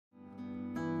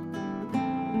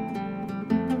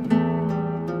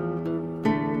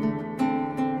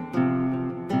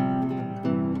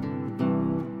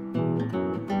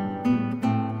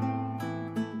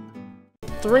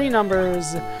3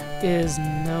 numbers is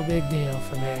no big deal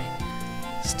for me.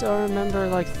 Still remember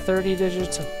like 30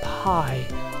 digits of pi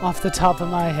off the top of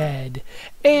my head.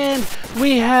 And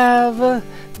we have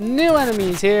new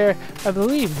enemies here. I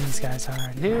believe these guys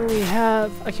are new. We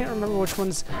have, I can't remember which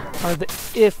ones are the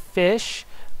if fish,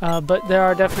 but there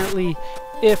are definitely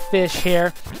if fish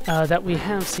here that we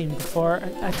have seen before.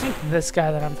 I think this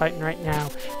guy that I'm fighting right now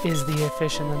is the if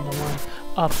fish, and then the one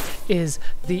up is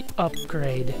the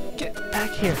upgrade. Get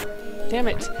back here. Damn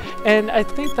it. And I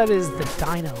think that is the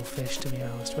dino fish, to be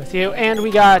honest with you. And we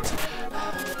got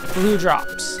blue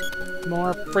drops.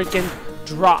 More freaking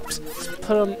drops. Let's put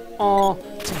them all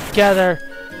together.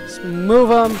 Let's move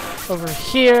them over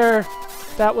here.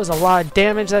 That was a lot of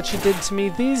damage that she did to me.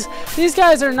 These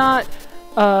guys are not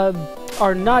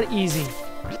easy.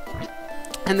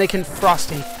 And they can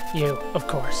frosty you, of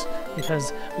course.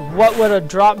 Because what would a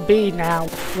drop be now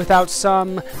without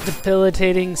some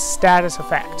debilitating status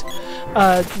effect?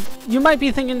 You might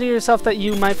be thinking to yourself that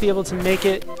you might be able to make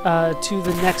it to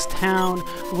the next town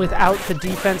without the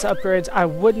defense upgrades. I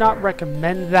would not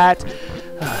recommend that.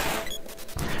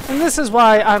 And this is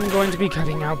why I'm going to be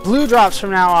cutting out blue drops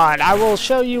from now on. I will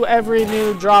show you every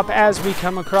new drop as we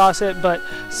come across it, but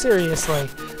seriously,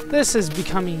 this is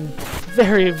becoming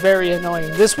very, very annoying.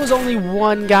 This was only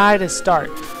one guy to start,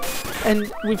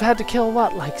 and we've had to kill,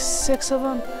 what, like 6 of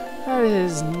them? That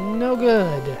is no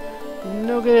good.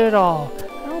 No good at all.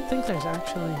 I don't think there's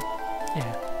actually...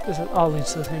 Yeah, this all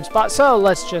leads to the same spot. So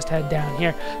let's just head down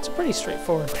here. It's a pretty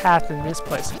straightforward path in this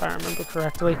place, if I remember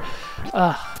correctly.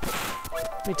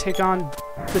 Let me take on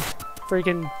the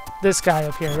freaking... this guy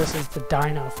up here. This is the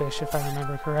dino fish, if I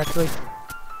remember correctly.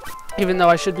 Even though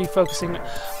I should be focusing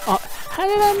on... How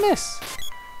did I miss?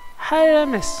 How did I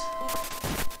miss?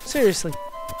 Seriously.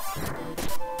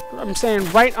 I'm staying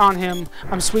right on him.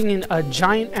 I'm swinging a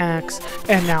giant axe,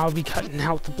 and now I'll be cutting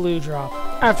out the blue drop.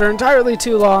 After entirely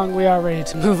too long, we are ready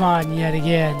to move on yet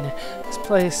again. This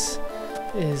place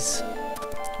is...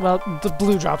 well, the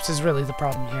blue drops is really the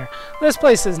problem here. This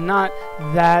place is not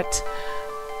that...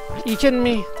 You kidding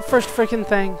me? The first freaking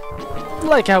thing.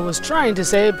 Like I was trying to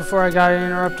say before I got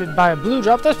interrupted by a blue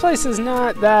drop, this place is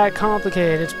not that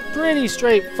complicated. It's pretty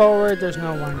straightforward. There's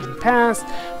no winding paths.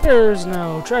 There's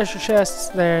no treasure chests.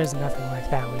 There's nothing like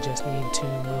that. We just need to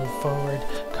move forward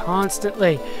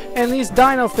constantly. And these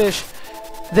dino fish,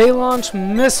 they launch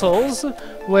missiles,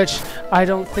 which I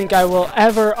don't think I will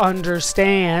ever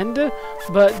understand,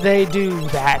 but they do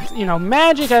that. You know,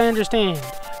 magic I understand.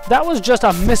 That was just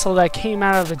a missile that came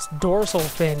out of its dorsal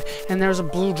fin, and there's a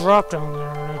blue drop down there,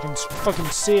 and I can fucking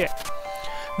see it.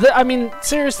 I mean,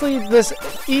 seriously,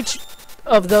 each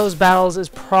of those battles is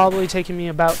probably taking me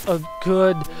about a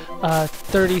good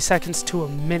 30 seconds to a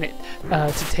minute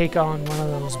to take on one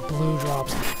of those blue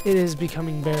drops. It is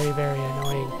becoming very, very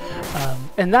annoying.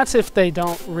 And that's if they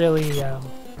don't really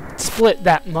split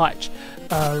that much.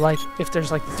 Like, if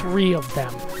there's like 3 of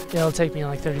them, it'll take me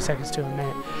like 30 seconds to a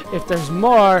minute. If there's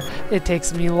more, it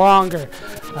takes me longer.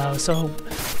 So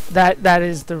that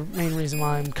is the main reason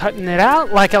why I'm cutting it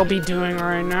out, like I'll be doing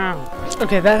right now.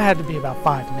 Okay, that had to be about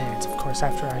 5 minutes, of course.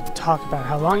 After I talk about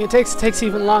how long it takes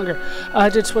even longer. I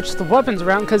did switch the weapons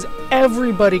around because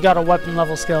everybody got a weapon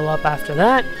level skill up after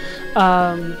that.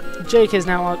 Jake is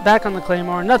now back on the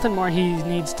Claymore. Nothing more he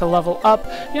needs to level up.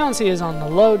 Yancey is on the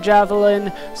low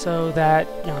javelin so that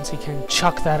Yancey can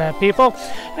chuck that at people.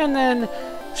 And then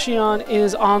Shion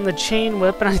is on the chain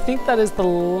whip, and I think that is the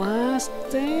last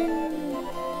thing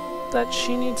that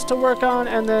she needs to work on.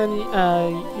 And then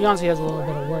Yancey has a little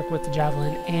bit of work with the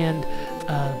javelin and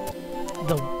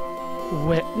the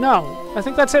whip. No, I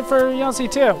think that's it for Yancey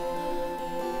too.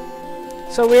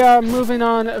 So we are moving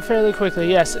on fairly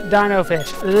quickly. Yes, dino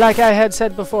fish. Like I had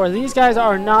said before, these guys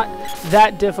are not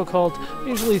that difficult.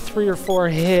 Usually 3 or 4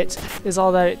 hits is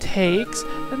all that it takes,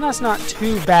 and that's not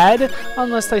too bad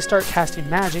unless they start casting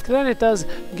magic. Then it does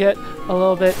get a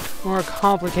little bit more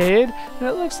complicated. And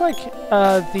it looks like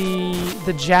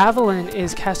the javelin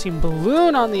is casting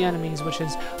balloon on the enemies, which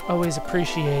is always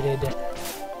appreciated.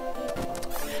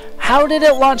 How did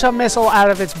it launch a missile out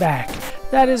of its back?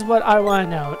 That is what I want to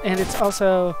know. And it's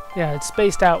also, yeah, it's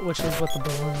spaced out, which is what the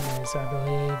balloon is, I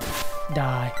believe.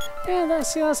 Die. Yeah,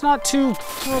 that's not too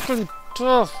fucking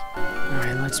tough.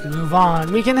 Alright, let's move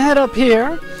on. We can head up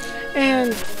here.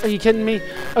 And, are you kidding me?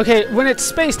 Okay, when it's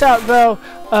spaced out, though,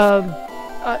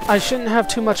 I shouldn't have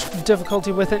too much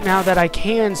difficulty with it now that I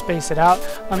can space it out.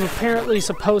 I'm apparently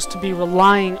supposed to be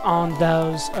relying on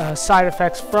those side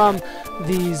effects from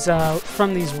these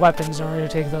weapons in order to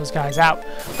take those guys out.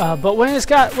 But when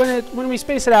we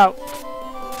space it out,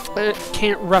 it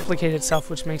can't replicate itself,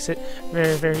 which makes it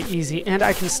very, very easy. And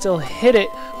I can still hit it,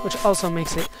 which also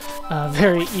makes it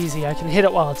very easy. I can hit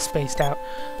it while it's spaced out.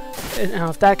 Now,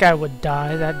 if that guy would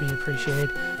die, that'd be appreciated.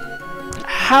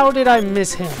 How did I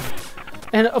miss him?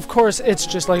 And of course, it's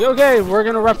just like, okay, we're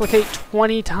gonna replicate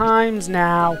 20 times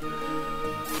now.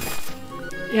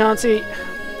 Yancey,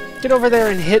 get over there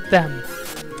and hit them.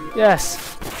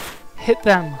 Yes, hit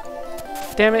them.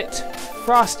 Damn it,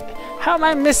 Frost. How am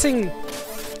I missing?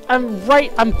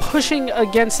 I'm pushing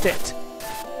against it.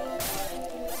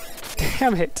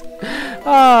 Damn it.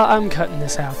 I'm cutting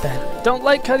this out then. Don't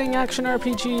like cutting action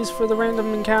RPGs for the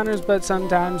random encounters, but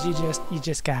sometimes you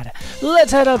just gotta.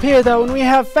 Let's head up here though, and we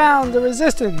have found the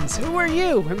Resistance. Who are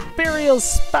you? Imperial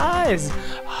spies?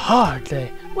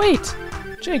 Hardly. Wait,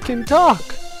 Jake can talk.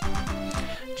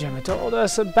 Gemma told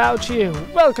us about you.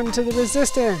 Welcome to the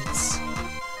Resistance.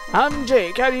 I'm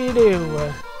Jake, how do you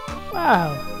do?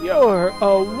 Wow, you're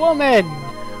a woman.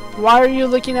 Why are you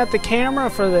looking at the camera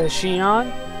for this,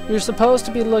 Shion? You're supposed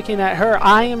to be looking at her.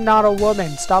 I am not a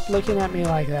woman. Stop looking at me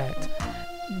like that.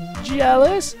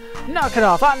 Jealous? Knock it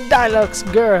off. I'm Diluc's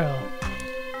girl.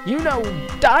 You know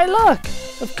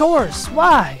Diluc? Of course.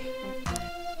 Why?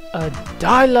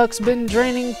 Diluc's been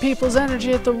draining people's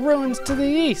energy at the ruins to the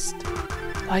east.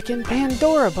 Like in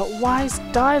Pandora, but why's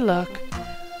Diluc?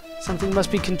 Something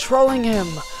must be controlling him.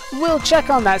 We'll check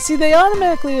on that. See, they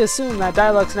automatically assume that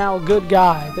Diluc's now a good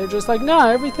guy. They're just like, no,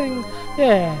 everything,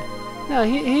 yeah. No,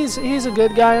 he's a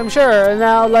good guy, I'm sure. And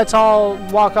now let's all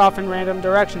walk off in random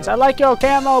directions. I like your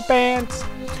camo pants.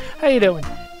 How you doing?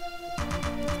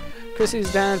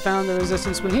 Chrissy's dad found the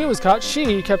Resistance when he was caught.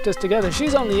 She kept us together.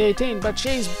 She's only 18, but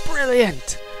she's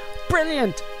brilliant.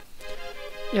 Brilliant.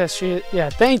 Yes, yeah,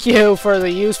 thank you for the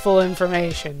useful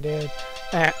information, dude.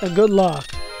 Good luck.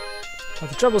 Well,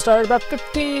 the trouble started about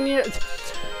 15 years...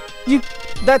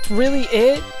 That's really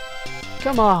it?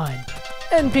 Come on.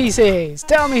 NPCs,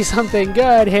 tell me something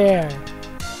good here.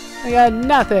 I got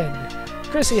nothing.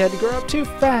 Chrissy had to grow up too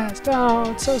fast.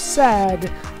 Oh, it's so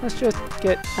sad. Let's just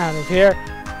get out of here.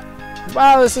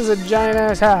 Wow, this is a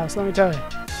giant-ass house, let me tell you.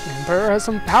 The Emperor has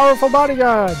some powerful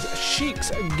bodyguards.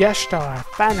 Sheiks, Geshtar,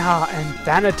 Fanha, and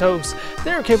Thanatos.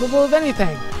 They're capable of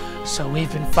anything. So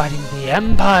we've been fighting the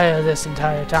Empire this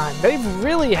entire time. They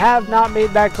really have not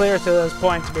made that clear to this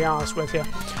point, to be honest with you.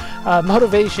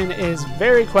 Motivation is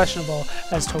very questionable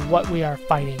as to what we are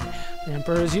fighting. The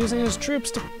Emperor is using his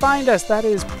troops to find us. That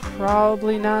is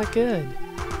probably not good.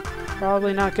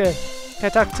 Probably not good. Can I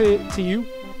talk to you?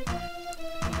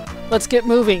 Let's get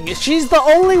moving. She's the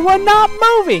only one not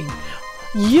moving!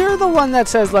 You're the one that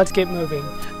says let's get moving.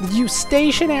 You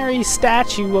stationary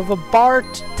statue of a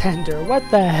bartender. What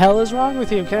the hell is wrong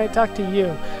with you? Can I talk to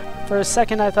you? For a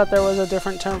second I thought there was a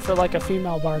different term for like a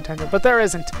female bartender, but there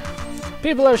isn't.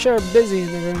 People are sure busy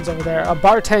in the rooms over there. A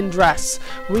bartendress.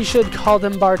 We should call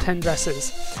them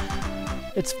bartendresses.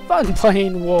 It's fun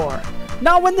playing war.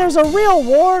 Not when there's a real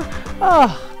war!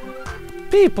 Oh,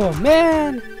 people,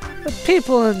 man! The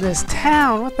people in this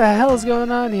town, what the hell is going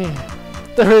on here?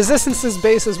 The Resistance's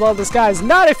base is well disguised.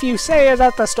 Not if you say it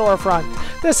at the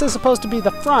storefront. This is supposed to be the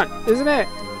front, isn't it?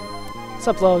 What's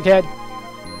up, little kid?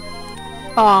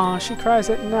 Aw, she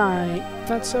cries at night.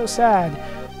 That's so sad.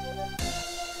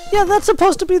 Yeah, that's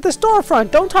supposed to be the storefront.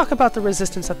 Don't talk about the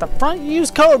Resistance at the front. You use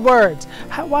code words.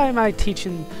 Why am I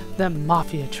teaching them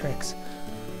mafia tricks?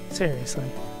 Seriously.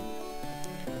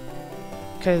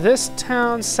 Okay, this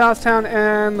town, Southtown,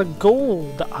 and the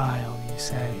Gold Isle, you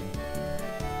say.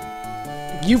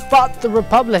 You fought the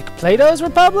Republic. Plato's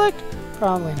Republic?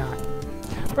 Probably not.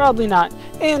 Probably not.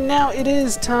 And now it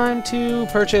is time to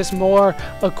purchase more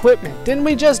equipment. Didn't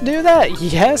we just do that?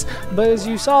 Yes, but as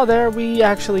you saw there, we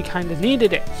actually kind of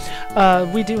needed it.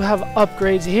 We do have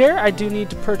upgrades here. I do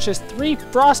need to purchase 3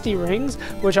 Frosty Rings,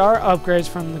 which are upgrades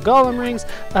from the Golem Rings.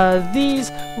 These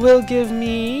will give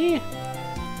me...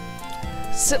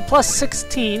 plus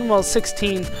 16, well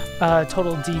 16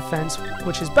 total defense,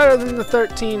 which is better than the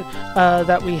 13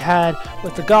 that we had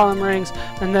with the Golem Rings.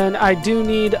 And then I do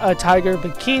need a Tiger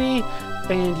Bikini,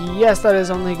 and yes, that is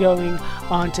only going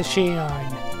on to Shion.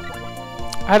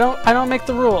 I don't make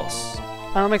the rules.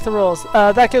 I don't make the rules.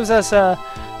 That gives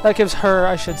her,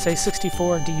 I should say,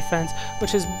 64 defense,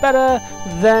 which is better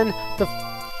than the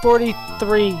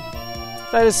 43.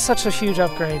 That is such a huge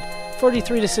upgrade.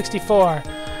 43 to 64.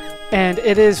 And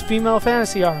it is female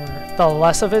fantasy armor. The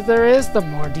less of it there is, the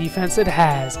more defense it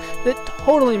has. That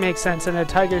totally makes sense in a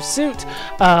tiger suit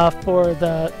for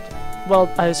the, well,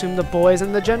 I assume the boys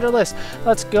and the genderless.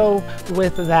 Let's go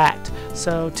with that.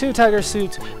 So 2 tiger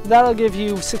suits, that'll give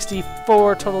you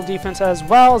 64 total defense as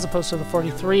well, as opposed to the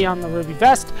 43 on the ruby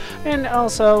vest, and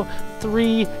also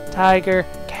 3 tiger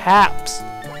caps.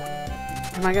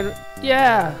 Am I gonna,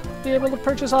 yeah, be able to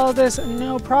purchase all of this?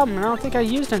 No problem. I don't think I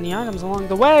used any items along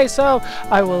the way, so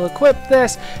I will equip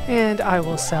this, and I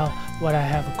will sell what I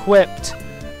have equipped.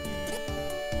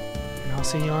 And I'll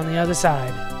see you on the other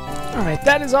side. Alright,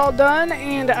 that is all done,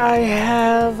 and I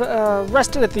have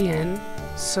rested at the end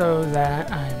so that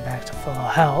I'm back to full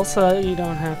health, so that I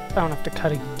don't have to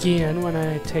cut again when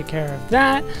I take care of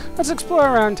that. Let's explore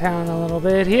around town a little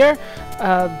bit here.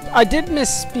 I did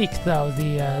misspeak though.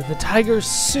 The tiger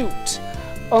suit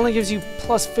only gives you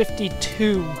plus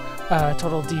 52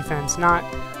 total defense,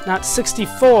 not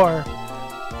 64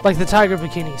 like the tiger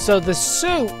bikini. So the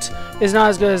suit is not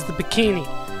as good as the bikini.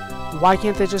 Why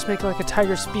can't they just make like a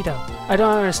tiger speedo? I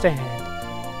don't understand.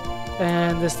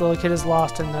 And this little kid is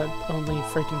lost in the only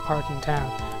freaking park in town.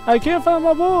 I can't find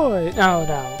my boy. No.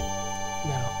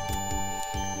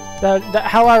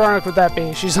 How ironic would that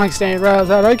be? She's like standing right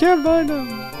outside. I can't find him.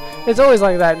 It's always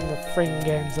like that in the freaking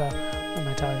games, though. What am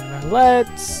I talking about?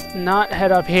 Let's not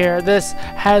head up here. This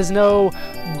has no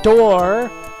door.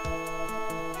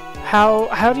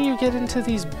 How do you get into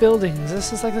these buildings?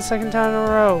 This is like the second time in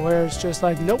a row where it's just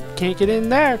like, nope, can't get in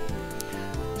there.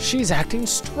 She's acting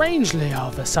strangely all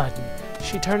of a sudden.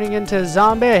 She turning into a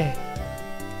zombie.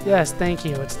 Yes, thank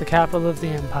you. It's the capital of the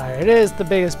empire. It is the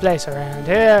biggest place around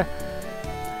here.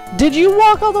 Did you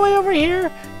walk all the way over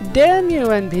here? Damn you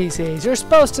NPCs. You're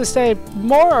supposed to stay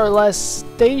more or less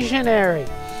stationary.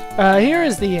 Here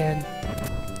is the inn.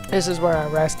 This is where I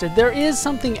rested. There is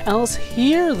something else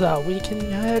here, though. We can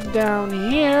head down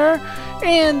here,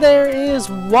 and there is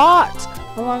what?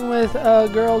 Along with a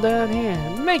girl down here.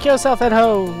 Make yourself at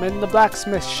home in the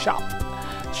blacksmith shop.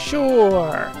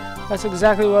 Sure. That's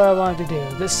exactly what I wanted to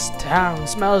do. This town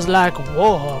smells like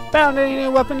war. Found any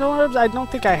new weapon orbs? I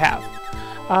don't think I have.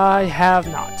 I have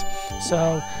not.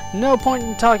 So, no point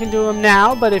in talking to him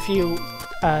now, but if you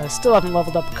still haven't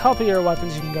leveled up a couple of your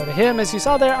weapons, you can go to him. As you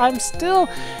saw there, I'm still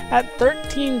at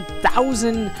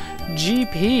 13,000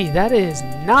 GP. That is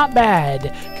not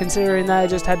bad, considering that I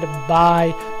just had to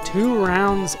buy 2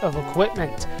 rounds of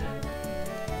equipment.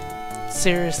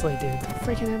 Seriously, dude, the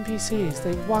freaking NPCs,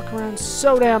 they walk around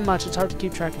so damn much, it's hard to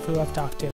keep track of who I've talked to.